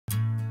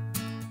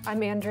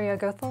I'm Andrea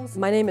Goethals.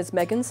 My name is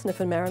Megan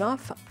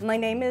Sniffen-Marinoff. My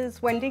name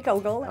is Wendy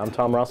Gogol. I'm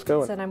Tom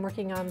Roscoe. And I'm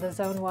working on the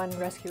Zone 1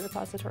 Rescue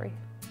Repository.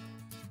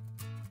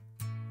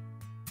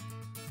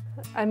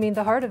 I mean,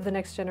 the heart of the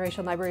next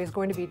generation library is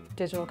going to be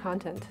digital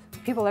content.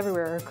 People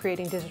everywhere are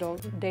creating digital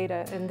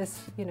data, and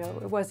this, it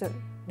wasn't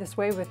this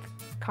way with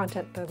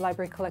content the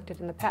library collected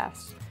in the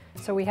past.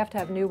 So we have to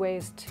have new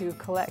ways to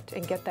collect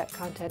and get that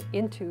content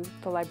into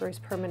the library's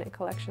permanent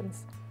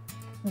collections.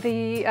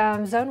 The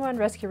Zone 1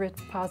 Rescue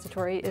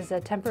Repository is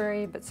a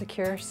temporary but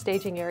secure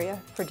staging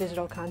area for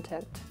digital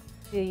content.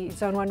 The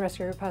Zone 1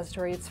 Rescue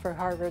Repository is for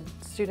Harvard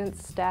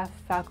students, staff,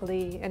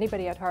 faculty,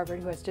 anybody at Harvard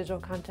who has digital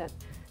content,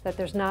 that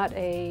there's not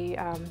a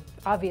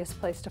obvious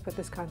place to put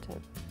this content.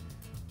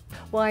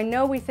 Well, I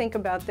know we think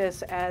about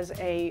this as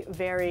a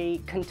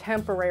very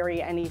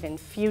contemporary and even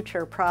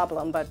future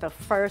problem, but the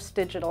first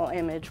digital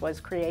image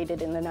was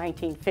created in the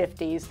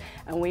 1950s,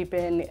 and we've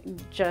been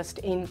just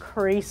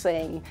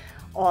increasing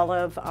all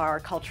of our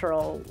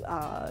cultural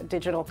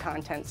digital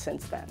content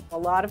since then. A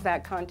lot of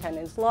that content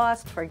is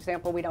lost. For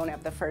example, we don't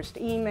have the first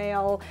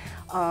email,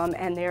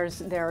 and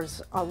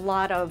there's a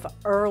lot of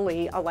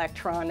early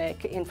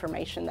electronic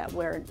information that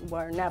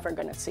we're never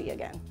going to see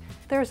again.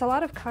 There's a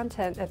lot of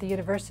content at the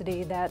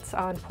university that's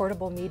on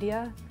portable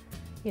media.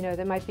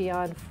 That might be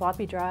on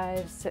floppy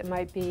drives, it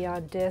might be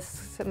on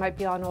disks, it might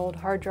be on old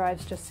hard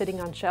drives just sitting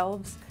on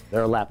shelves.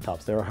 There are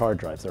laptops, there are hard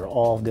drives, there are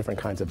all different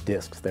kinds of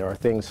disks. There are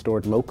things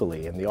stored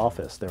locally in the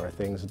office, there are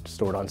things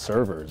stored on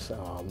servers.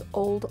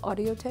 Old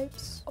audio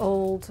tapes,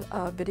 old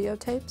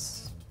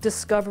videotapes,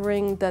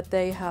 discovering that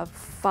they have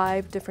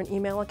 5 different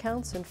email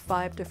accounts in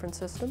 5 different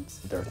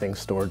systems. There are things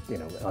stored,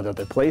 in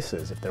other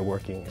places if they're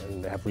working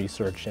and have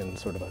research in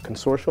sort of a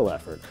consortial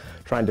effort,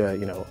 trying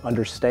to,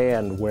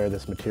 understand where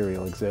this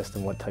material exists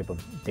and what type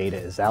of data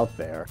is out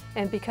there.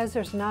 And because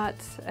there's not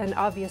an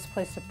obvious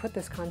place to put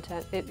this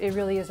content, it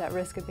really is at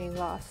risk of being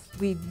lost.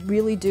 We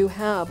really do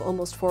have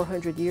almost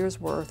 400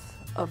 years worth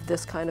of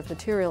this kind of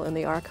material in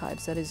the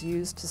archives that is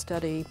used to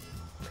study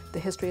the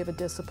history of a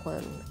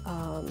discipline,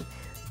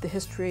 the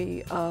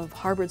history of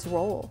Harvard's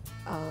role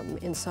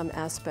in some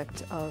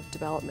aspect of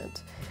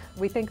development.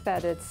 We think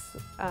that it's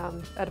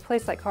at a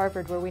place like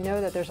Harvard, where we know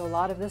that there's a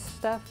lot of this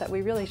stuff, that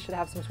we really should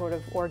have some sort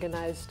of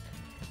organized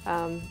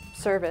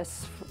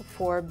service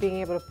for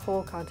being able to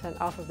pull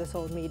content off of this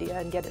old media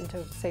and get it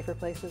into safer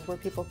places where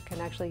people can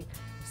actually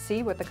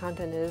see what the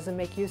content is and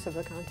make use of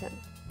the content.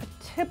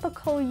 A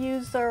typical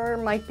user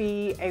might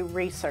be a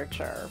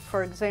researcher.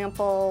 For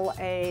example,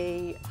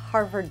 a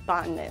Harvard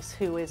botanist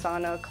who is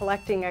on a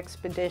collecting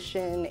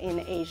expedition in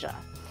Asia.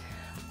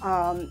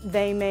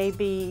 They may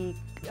be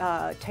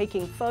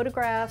taking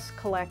photographs,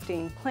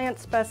 collecting plant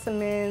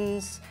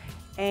specimens,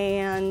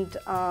 and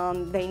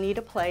they need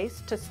a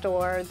place to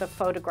store the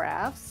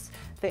photographs,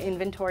 the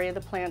inventory of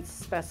the plant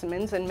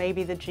specimens, and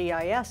maybe the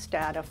GIS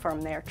data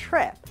from their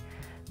trip.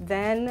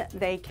 Then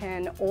they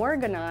can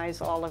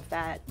organize all of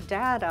that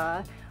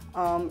data,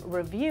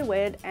 review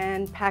it,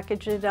 and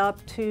package it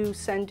up to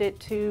send it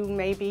to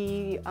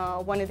maybe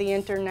one of the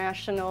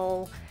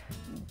international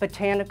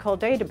botanical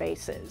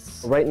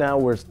databases. Right now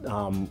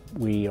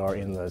we are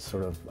in the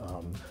sort of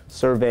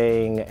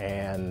surveying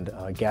and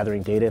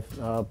gathering data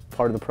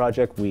part of the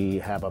project. We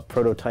have a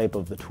prototype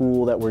of the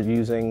tool that we're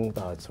using.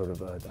 It's sort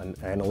of an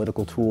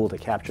analytical tool to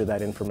capture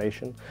that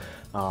information.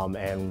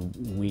 And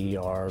we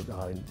are,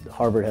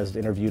 Harvard has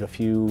interviewed a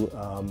few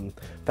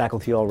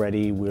faculty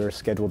already. We're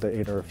scheduled to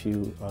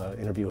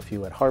interview a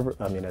few at Harvard,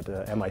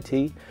 at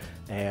MIT.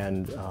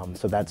 And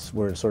so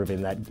we're sort of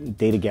in that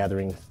data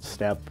gathering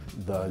step.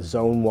 The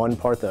Zone 1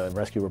 part, the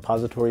Rescue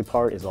Repository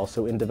part, is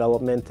also in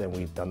development, and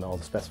we've done all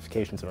the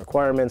specifications and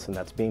requirements, and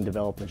that's being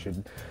developed. We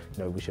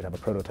should have a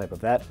prototype of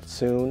that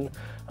soon.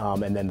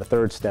 And then the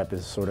third step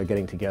is sort of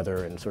getting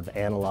together and sort of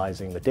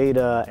analyzing the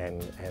data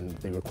and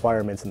the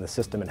requirements in the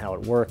system and how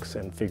it works,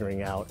 and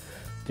figuring out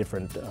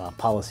different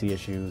policy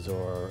issues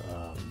or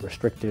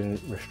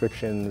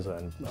restrictions,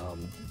 and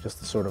just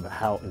the sort of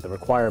how the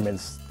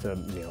requirements to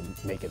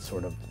make it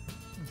sort of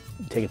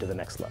take it to the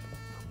next level.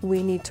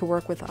 We need to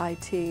work with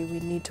IT, we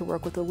need to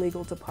work with the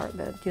legal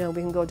department. We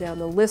can go down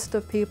the list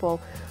of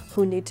people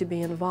who need to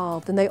be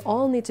involved, and they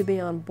all need to be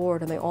on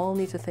board, and they all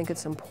need to think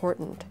it's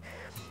important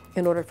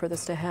in order for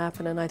this to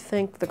happen. And I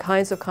think the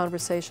kinds of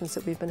conversations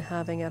that we've been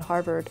having at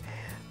Harvard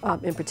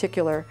in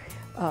particular,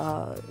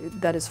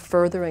 that is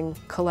furthering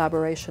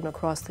collaboration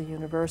across the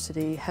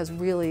university, has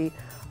really,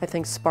 I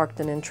think,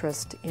 sparked an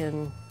interest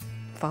in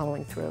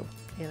following through,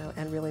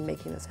 and really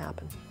making this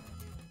happen.